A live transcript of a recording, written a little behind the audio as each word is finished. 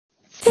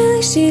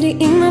Feeling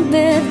shitty in my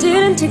bed,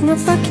 didn't take my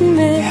fucking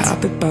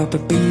meds. Pop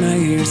up in my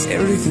ears,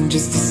 everything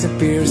just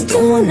disappears.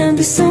 Don't wanna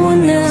be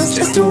someone else,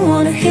 just don't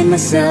wanna hate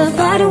myself.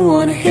 I don't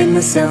wanna hate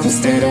myself,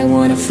 instead I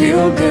wanna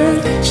feel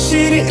good.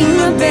 Shitty in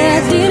my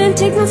bed, didn't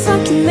take my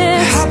fucking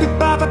meds.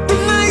 Pop up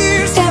in my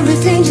ears,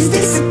 everything just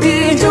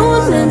disappeared. Don't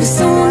wanna be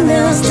someone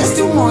else, just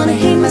don't wanna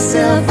hate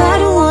myself. I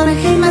don't wanna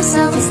hate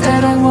myself,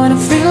 instead I wanna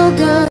feel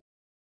good.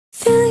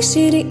 Feeling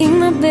shitty in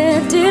my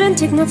bed, didn't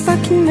take my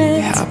fucking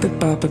meds.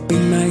 pop up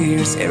in my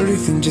ears,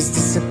 everything just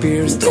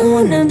disappears. Don't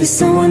wanna be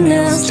someone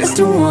else, just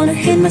don't wanna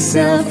hate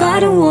myself.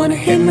 I don't wanna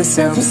hate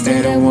myself,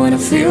 instead I wanna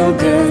feel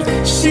good.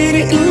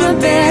 Shitty in my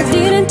bed,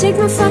 didn't take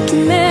my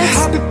fucking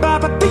meds.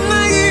 Pop up in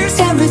my ears,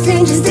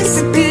 everything just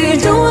disappeared.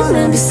 Don't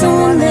wanna be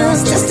someone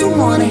else, just don't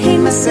wanna hate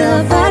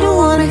myself. I don't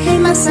wanna hate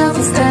myself,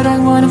 instead I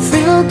wanna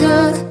feel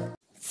good.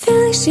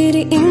 Feeling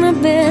shitty in my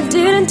bed,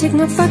 didn't take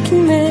my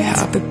fucking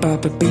meds.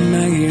 pop up in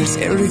my ears,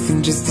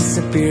 everything just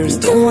disappears.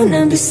 Don't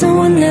wanna be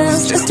someone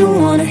else, just don't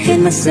wanna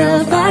hate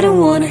myself. I don't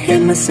wanna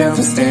hate myself,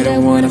 instead I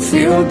wanna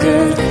feel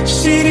good.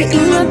 Shitty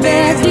in my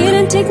bed,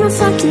 didn't take my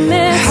fucking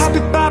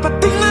meds. Pop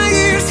up in my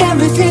ears,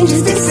 everything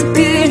just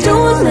disappeared.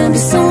 Don't wanna be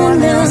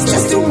someone else,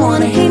 just don't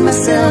wanna hate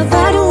myself.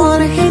 I don't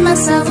wanna hate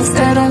myself,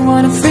 instead I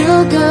wanna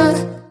feel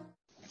good.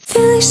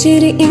 Feeling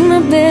shitty in my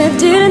bed,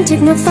 didn't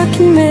take my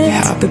fucking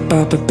meds.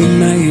 pop up in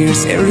my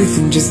ears,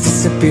 everything just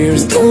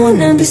disappears. Don't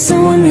wanna be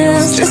someone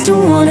else, just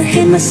don't wanna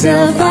hate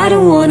myself. I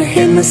don't wanna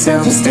hate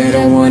myself, instead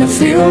I wanna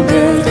feel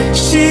good.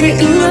 Shitty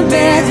in my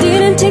bed,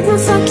 didn't take my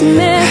fucking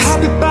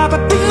meds. Pop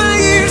up in my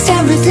ears,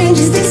 everything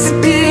just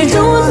disappeared.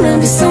 Don't wanna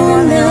be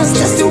someone else,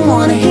 just don't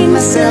wanna hate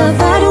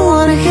myself. I don't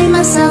wanna hate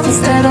myself,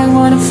 instead I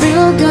wanna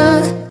feel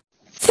good.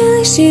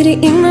 Feeling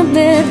shitty in my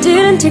bed,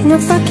 didn't take my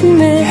fucking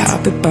meds.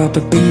 pop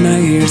up in my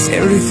ears,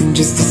 everything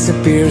just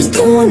disappears.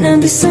 Don't wanna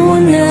be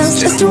someone else,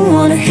 just don't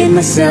wanna hate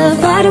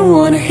myself. I don't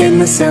wanna hate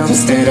myself,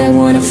 instead I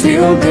wanna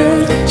feel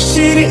good.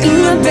 Shitty in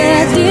my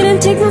bed,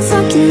 didn't take my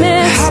fucking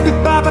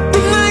meds. Pop up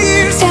in my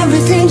ears,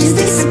 everything just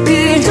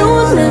disappeared. Don't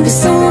wanna be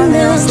someone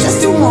else,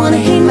 just don't wanna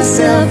hate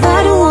myself.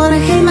 I don't wanna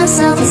hate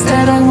myself,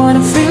 instead I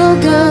wanna feel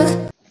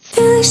good.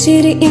 Feeling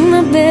shitty in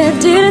my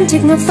bed, didn't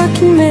take my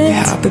fucking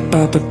meds.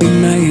 pop up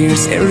in my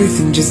ears,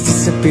 everything just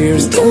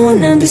disappears. Don't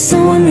wanna be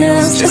someone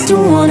else, just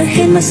don't wanna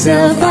hate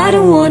myself. I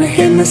don't wanna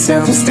hate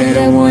myself, instead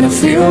I wanna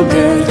feel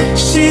good.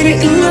 Shitty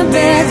in my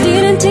bed,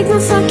 didn't take my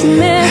fucking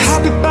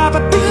meds. Pop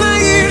up in my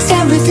ears,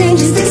 everything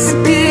just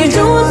disappeared.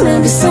 Don't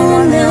wanna be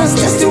someone else,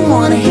 just don't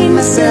wanna hate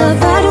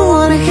myself. I don't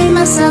wanna hate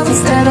myself,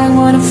 instead I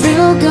wanna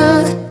feel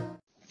good.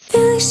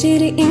 Feeling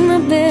shitty in my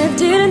bed,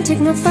 didn't take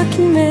my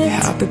fucking meds.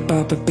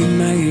 pop up in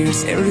my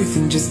ears,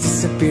 everything just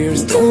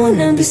disappears. Don't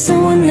wanna be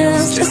someone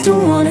else, just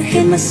don't wanna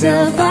hate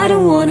myself. I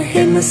don't wanna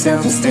hate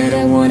myself, instead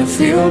I wanna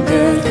feel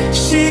good.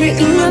 Shitty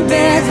in my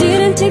bed,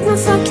 didn't take my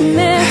fucking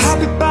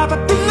meds. Pop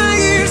up in my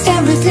ears,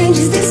 everything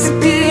just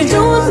disappeared.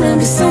 Don't wanna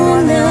be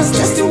someone else,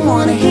 just don't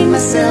wanna hate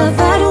myself.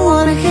 I don't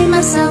wanna hate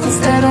myself,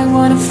 instead I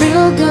wanna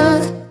feel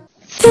good.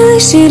 Feeling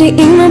shitty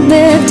in my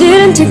bed,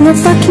 didn't take my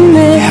fucking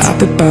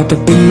meds. pop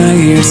up in my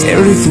ears,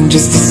 everything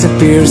just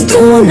disappears.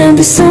 Don't wanna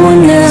be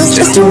someone else,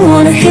 just don't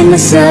wanna hate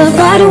myself.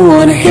 I don't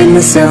wanna hate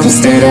myself,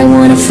 instead I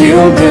wanna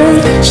feel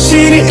good.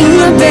 Shitty in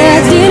my bed,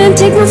 didn't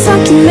take my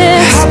fucking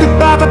meds.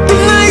 Pop up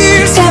in my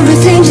ears,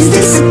 everything just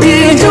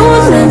disappeared. Don't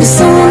wanna be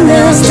someone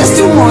else, just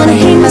don't wanna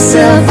hate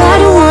myself. I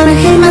don't wanna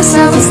hate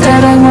myself,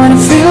 instead I wanna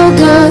feel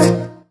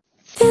good.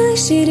 Feeling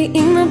shitty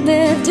in my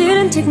bed,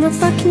 didn't take my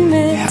fucking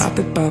meds.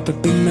 pop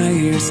up in my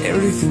ears,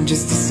 everything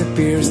just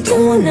disappears.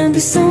 Don't wanna be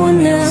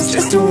someone else,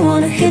 just don't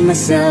wanna hate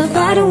myself.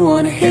 I don't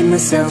wanna hate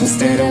myself,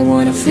 instead I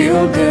wanna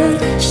feel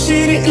good.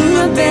 Shitty in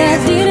my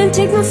bed, didn't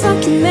take my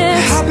fucking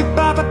meds.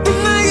 Pop up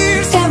in my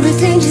ears,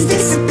 everything just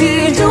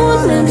disappeared. Don't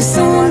wanna be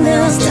someone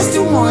else, just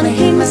don't wanna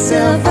hate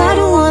myself. I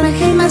don't wanna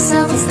hate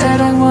myself, instead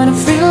I wanna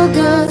feel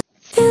good.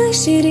 Feeling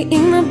shitty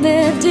in my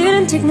bed,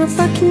 didn't take my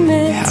fucking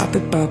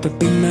meds. pop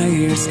up in my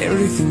ears,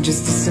 everything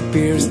just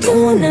disappears.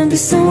 Don't wanna be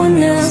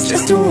someone else,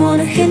 just don't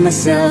wanna hate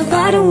myself.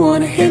 I don't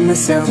wanna hate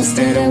myself,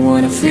 instead I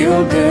wanna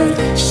feel good.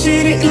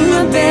 Shitty in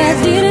my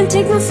bed, didn't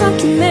take my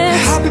fucking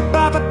meds.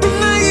 Pop up in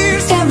my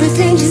ears,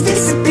 everything just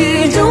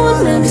disappeared. Don't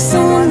wanna be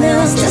someone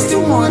else, just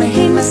don't wanna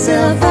hate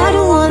myself. I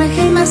don't wanna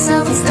hate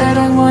myself, instead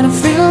I wanna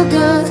feel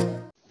good.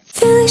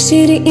 Feeling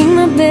shitty in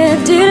my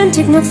bed, didn't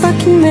take my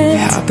fucking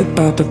meds.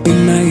 pop up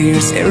in my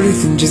ears,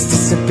 everything just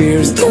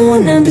disappears. Don't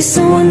wanna be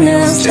someone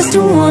else, just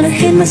don't wanna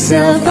hate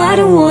myself. I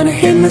don't wanna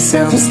hate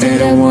myself,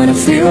 instead I wanna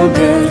feel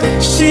good.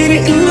 Shitty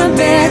in my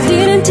bed,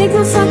 didn't take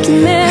my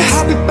fucking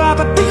meds. Pop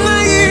up in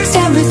my ears,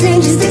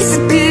 everything just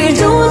disappeared.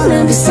 Don't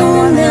wanna be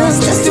someone else,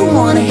 just don't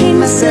wanna hate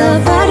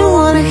myself. I don't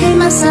wanna hate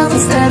myself,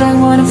 instead I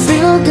wanna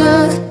feel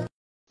good.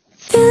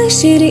 Feeling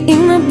shitty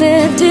in my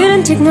bed,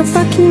 didn't take my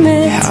fucking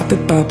meds.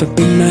 pop up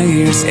in my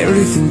ears,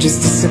 everything just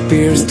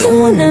disappears. Don't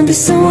wanna be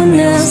someone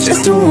else,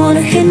 just don't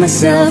wanna hate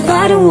myself.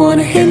 I don't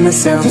wanna hate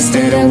myself,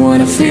 instead I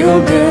wanna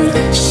feel good.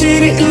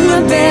 Shitty in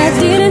my bed,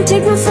 didn't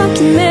take my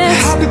fucking meds.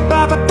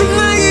 Pop up in my